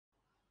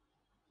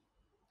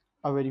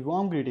A very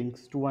warm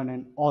greetings to one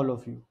and all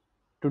of you.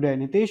 Today,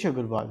 Nitesh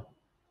Agarwal,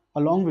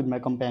 along with my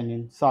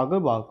companion Sagar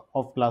Bagh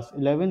of class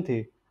 11th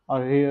A,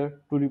 are here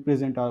to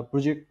represent our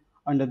project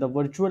under the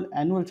virtual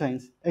annual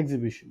science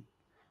exhibition.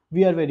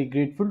 We are very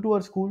grateful to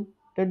our school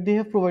that they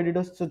have provided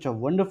us such a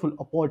wonderful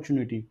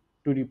opportunity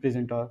to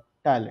represent our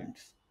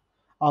talents.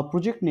 Our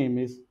project name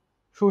is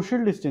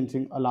Social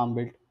Distancing Alarm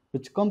Belt,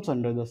 which comes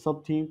under the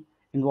sub theme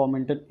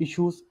Environmental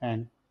Issues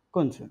and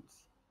Concerns.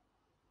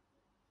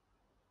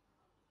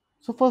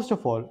 So, first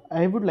of all,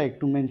 I would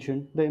like to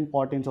mention the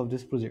importance of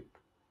this project.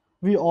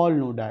 We all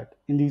know that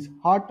in these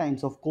hard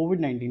times of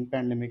COVID-19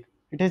 pandemic,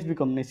 it has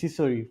become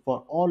necessary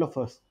for all of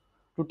us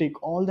to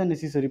take all the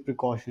necessary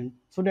precautions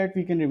so that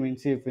we can remain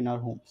safe in our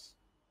homes.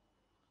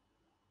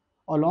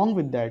 Along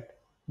with that,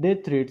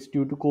 death rates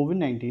due to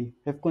COVID-19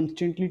 have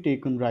constantly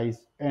taken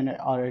rise and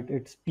are at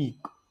its peak.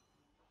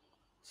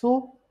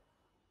 So,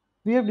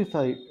 we have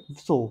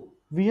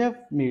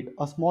made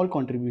a small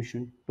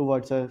contribution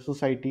towards a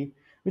society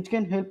which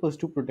can help us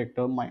to protect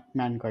our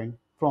mankind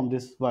from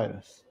this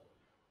virus.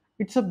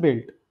 It's a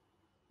belt,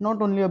 not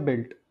only a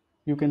belt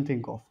you can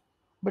think of,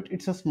 but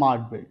it's a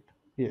smart belt.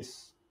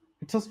 Yes,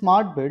 it's a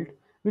smart belt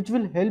which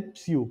will help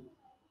you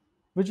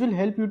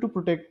to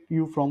protect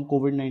you from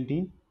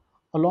COVID-19.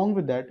 Along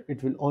with that,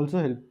 it will also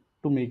help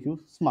to make you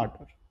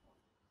smarter.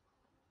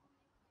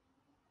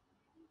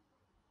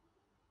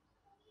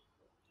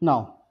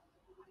 Now,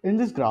 in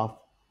this graph,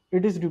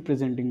 it is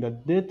representing the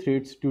death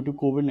rates due to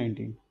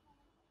COVID-19,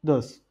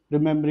 thus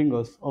remembering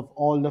us of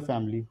all the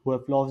family who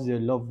have lost their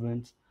loved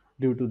ones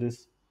due to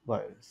this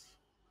virus.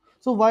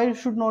 So why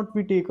should not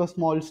we take a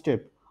small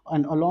step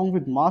and along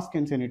with mask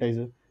and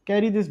sanitizer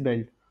carry this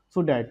belt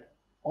so that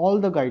all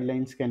the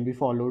guidelines can be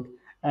followed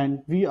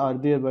and we are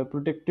thereby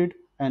protected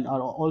and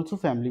our also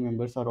family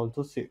members are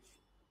also safe.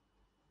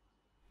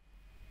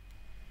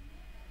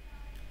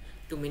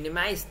 To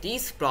minimize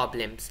these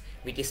problems,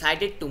 we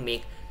decided to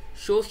make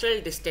social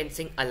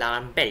distancing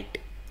alarm belt.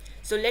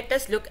 So let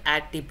us look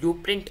at the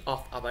blueprint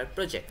of our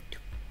project.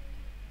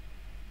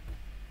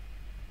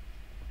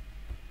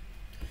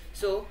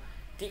 So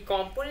the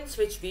components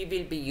which we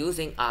will be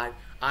using are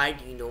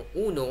Arduino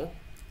Uno,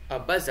 a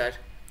buzzer,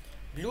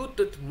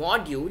 Bluetooth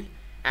module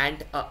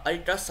and a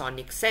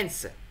ultrasonic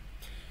sensor.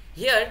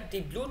 Here,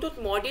 the Bluetooth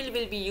module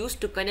will be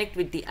used to connect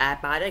with the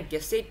app arogya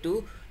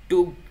setu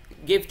to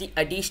give the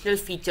additional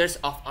features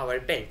of our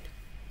belt.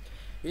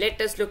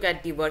 Let us look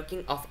at the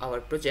working of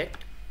our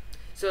project.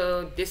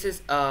 So this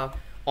is a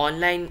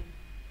online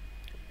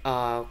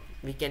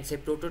we can say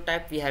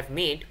prototype we have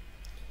made.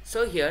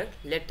 So here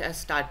let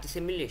us start the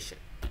simulation.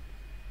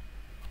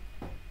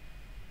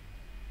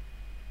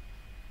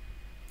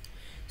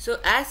 So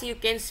as you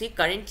can see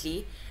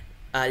currently,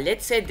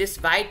 let's say this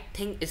white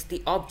thing is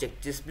the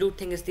object, this blue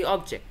thing is the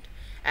object,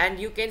 and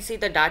you can see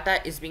the data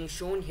is being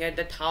shown here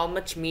that how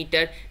much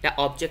meter the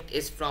object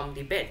is from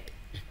the belt.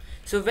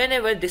 So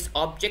whenever this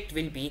object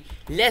will be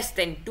less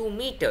than 2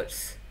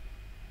 meters,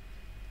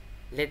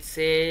 let's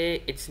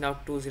say it's now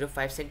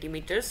 205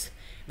 centimeters,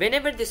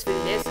 whenever this will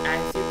less,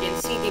 as you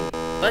can see the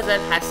buzzer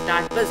has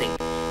start buzzing.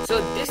 So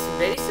this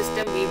very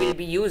system we will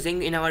be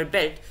using in our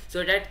belt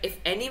so that if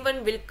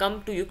anyone will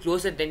come to you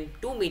closer than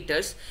 2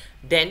 meters,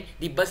 then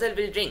the buzzer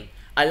will ring,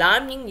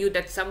 alarming you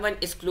that someone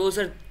is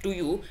closer to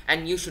you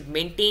and you should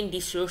maintain the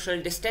social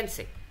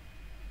distancing.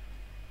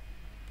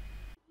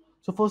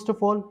 So first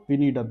of all, we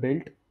need a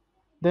belt.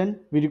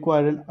 Then we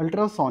require an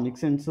ultrasonic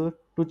sensor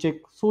to check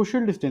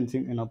social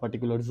distancing in a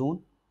particular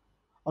zone.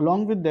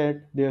 Along with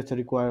that, there's a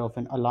require of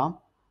an alarm,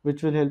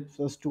 which will help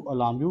us to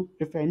alarm you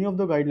if any of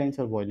the guidelines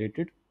are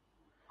violated.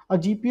 A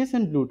GPS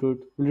and Bluetooth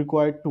will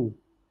require two.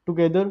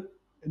 Together,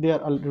 they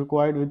are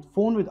required with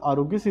phone with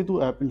Arogya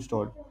Setu app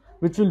installed,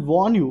 which will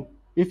warn you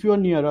if you are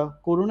near a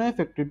corona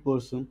affected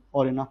person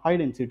or in a high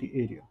density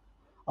area.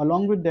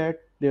 Along with that,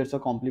 there's a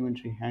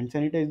complimentary hand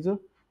sanitizer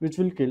which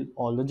will kill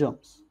all the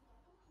germs.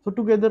 So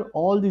together,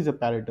 all these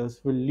apparatus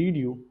will lead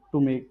you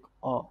to make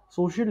a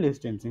social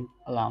distancing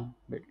alarm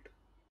built.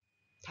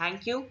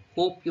 Thank you.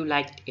 Hope you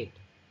liked it.